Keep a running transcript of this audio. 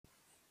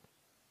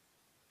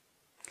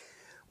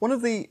One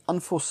of the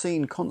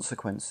unforeseen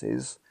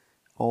consequences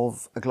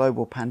of a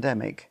global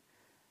pandemic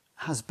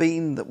has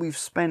been that we've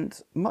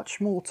spent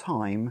much more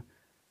time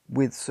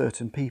with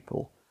certain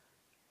people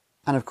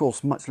and of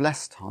course much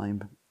less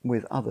time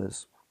with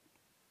others.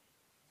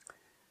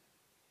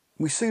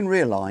 We soon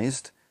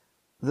realised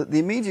that the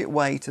immediate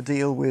way to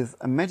deal with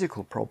a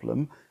medical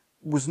problem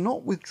was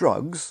not with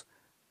drugs,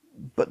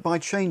 but by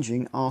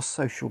changing our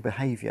social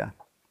behaviour.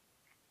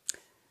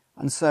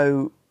 And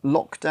so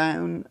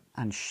lockdown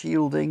and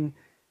shielding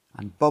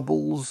and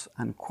bubbles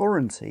and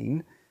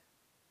quarantine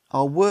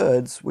are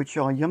words which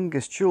our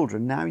youngest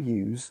children now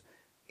use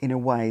in a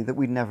way that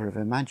we'd never have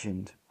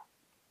imagined.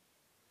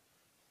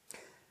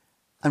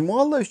 And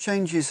while those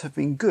changes have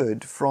been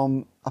good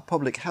from a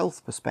public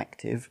health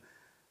perspective,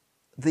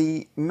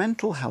 the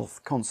mental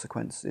health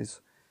consequences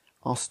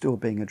are still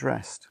being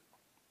addressed.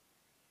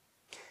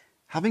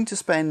 Having to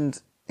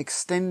spend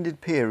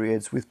extended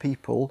periods with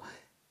people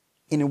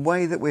in a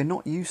way that we're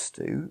not used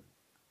to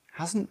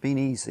hasn't been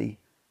easy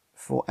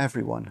for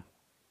everyone.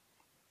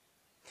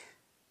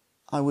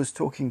 I was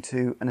talking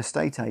to an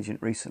estate agent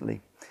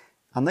recently,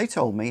 and they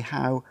told me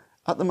how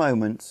at the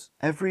moment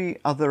every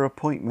other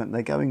appointment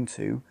they're going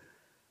to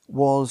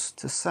was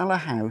to sell a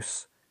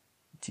house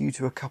due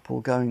to a couple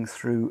going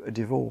through a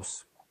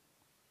divorce.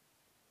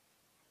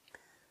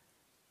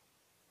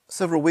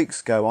 Several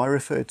weeks ago I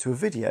referred to a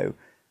video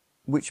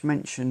which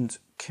mentioned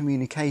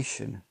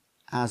communication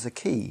as a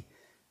key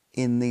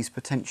in these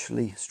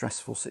potentially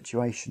stressful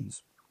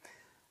situations.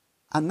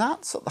 And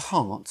that's at the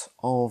heart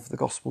of the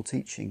gospel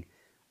teaching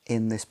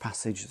in this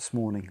passage this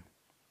morning.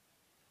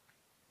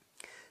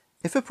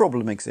 If a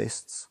problem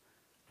exists,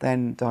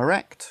 then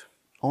direct,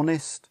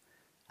 honest,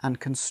 and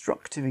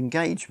constructive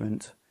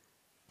engagement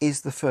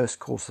is the first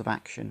course of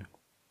action,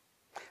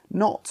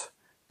 not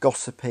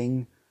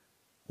gossiping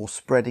or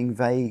spreading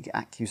vague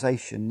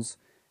accusations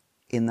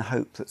in the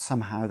hope that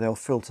somehow they'll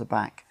filter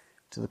back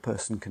to the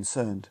person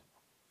concerned.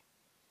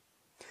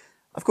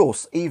 Of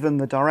course, even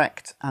the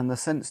direct and the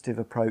sensitive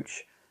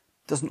approach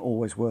doesn't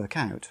always work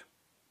out.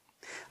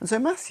 And so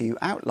Matthew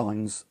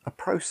outlines a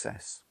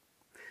process,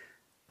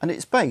 and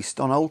it's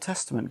based on Old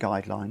Testament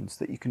guidelines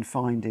that you can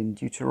find in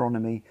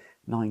Deuteronomy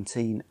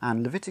 19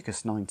 and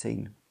Leviticus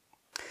 19.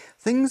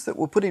 Things that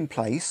were put in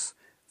place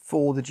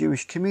for the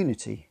Jewish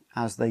community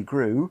as they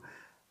grew,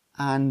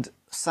 and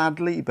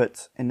sadly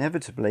but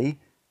inevitably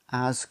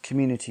as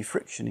community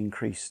friction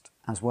increased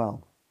as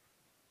well.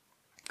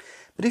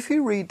 But if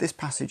you read this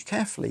passage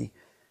carefully,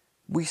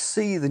 we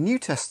see the New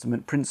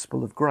Testament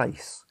principle of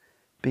grace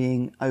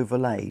being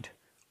overlaid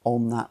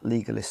on that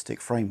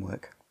legalistic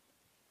framework.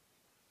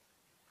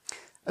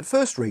 At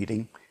first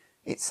reading,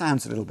 it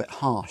sounds a little bit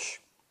harsh.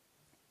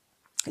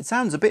 It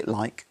sounds a bit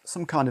like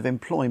some kind of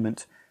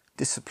employment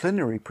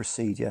disciplinary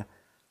procedure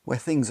where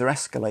things are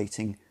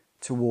escalating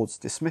towards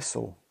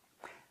dismissal.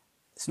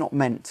 It's not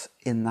meant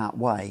in that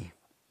way.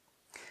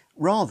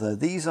 Rather,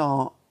 these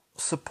are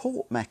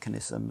support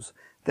mechanisms.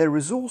 They're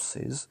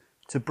resources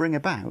to bring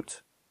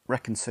about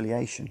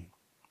reconciliation.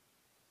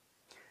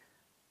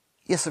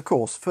 Yes, of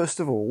course, first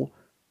of all,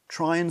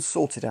 try and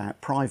sort it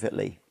out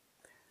privately.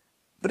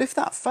 But if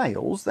that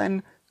fails,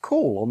 then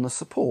call on the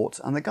support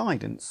and the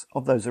guidance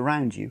of those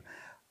around you,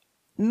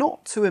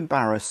 not to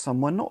embarrass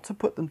someone, not to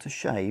put them to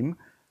shame,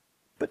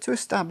 but to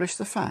establish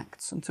the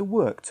facts and to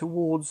work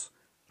towards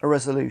a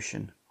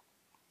resolution.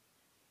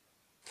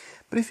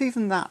 But if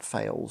even that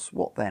fails,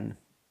 what then?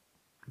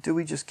 Do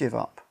we just give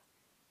up?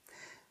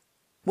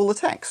 Well, the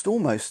text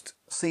almost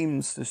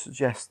seems to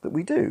suggest that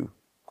we do.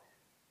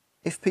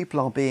 If people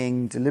are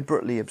being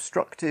deliberately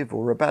obstructive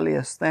or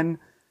rebellious, then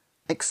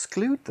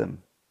exclude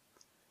them.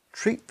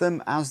 Treat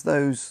them as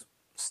those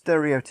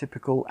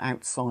stereotypical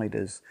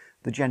outsiders,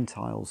 the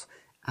Gentiles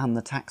and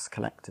the tax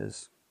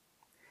collectors.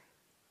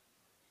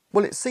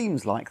 Well, it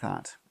seems like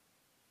that,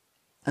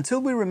 until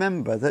we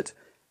remember that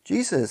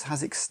Jesus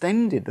has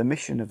extended the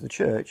mission of the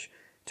church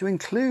to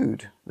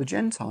include the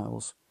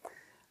Gentiles.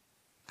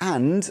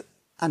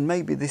 And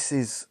maybe this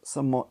is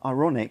somewhat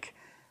ironic,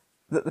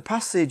 that the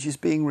passage is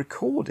being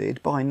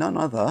recorded by none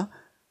other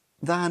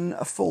than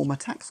a former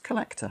tax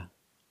collector.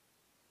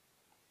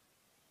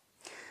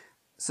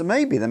 So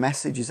maybe the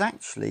message is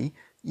actually,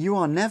 you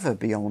are never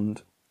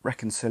beyond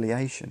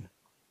reconciliation.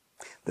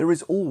 There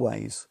is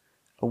always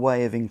a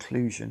way of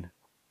inclusion.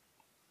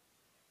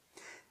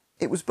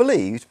 It was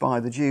believed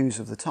by the Jews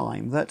of the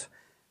time that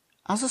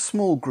as a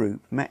small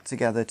group met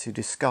together to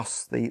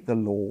discuss the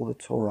law, the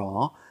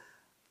Torah,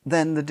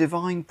 then the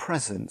divine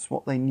presence,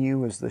 what they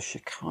knew as the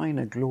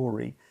Shekinah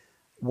glory,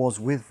 was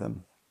with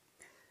them.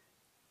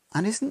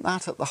 And isn't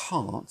that at the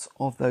heart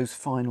of those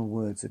final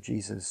words of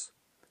Jesus?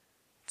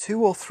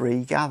 2 or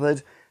 3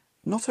 gathered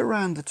not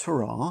around the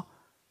Torah,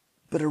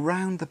 but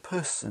around the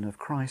person of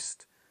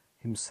Christ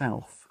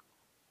himself.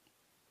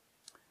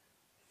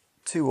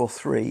 2 or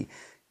 3.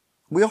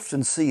 We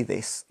often see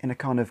this in a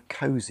kind of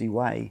cosy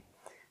way,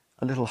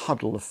 a little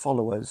huddle of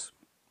followers.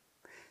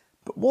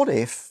 But what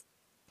if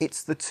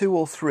it's the 2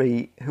 or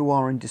 3 who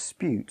are in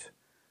dispute,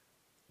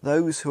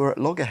 those who are at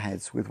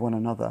loggerheads with one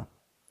another?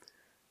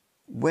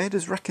 Where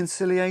does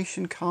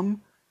reconciliation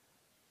come?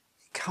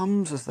 It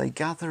comes as they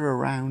gather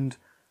around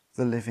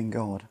the living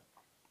God.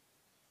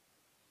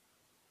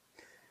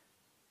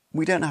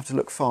 We don't have to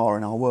look far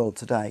in our world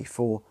today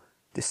for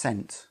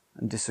dissent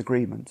and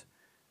disagreement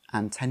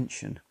and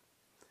tension.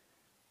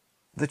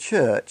 The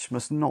church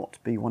must not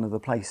be one of the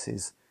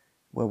places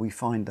where we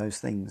find those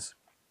things.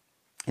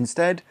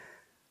 Instead,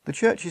 the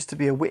church is to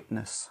be a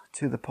witness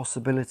to the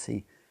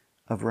possibility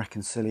of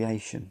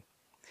reconciliation.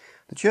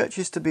 The church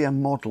is to be a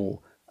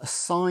model, a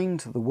sign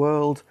to the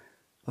world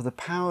of the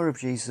power of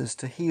Jesus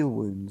to heal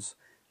wounds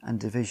and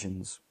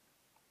divisions.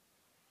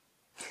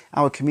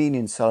 Our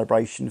communion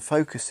celebration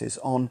focuses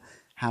on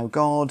how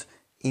God,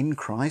 in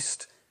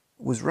Christ,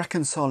 was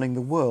reconciling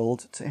the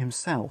world to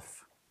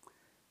himself.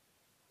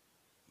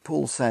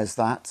 Paul says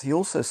that. He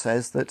also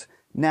says that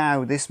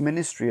now this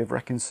ministry of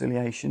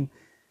reconciliation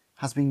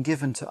has been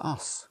given to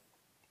us.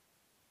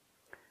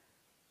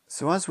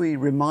 So as we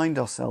remind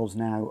ourselves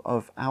now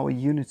of our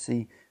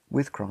unity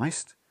with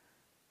Christ,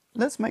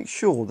 let's make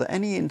sure that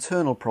any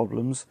internal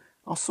problems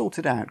are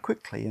sorted out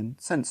quickly and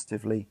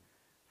sensitively,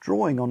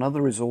 drawing on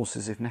other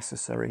resources if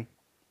necessary,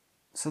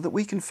 so that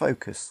we can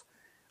focus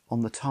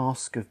on the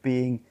task of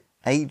being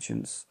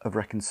agents of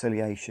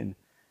reconciliation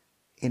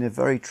in a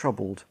very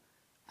troubled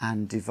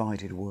and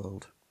divided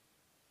world.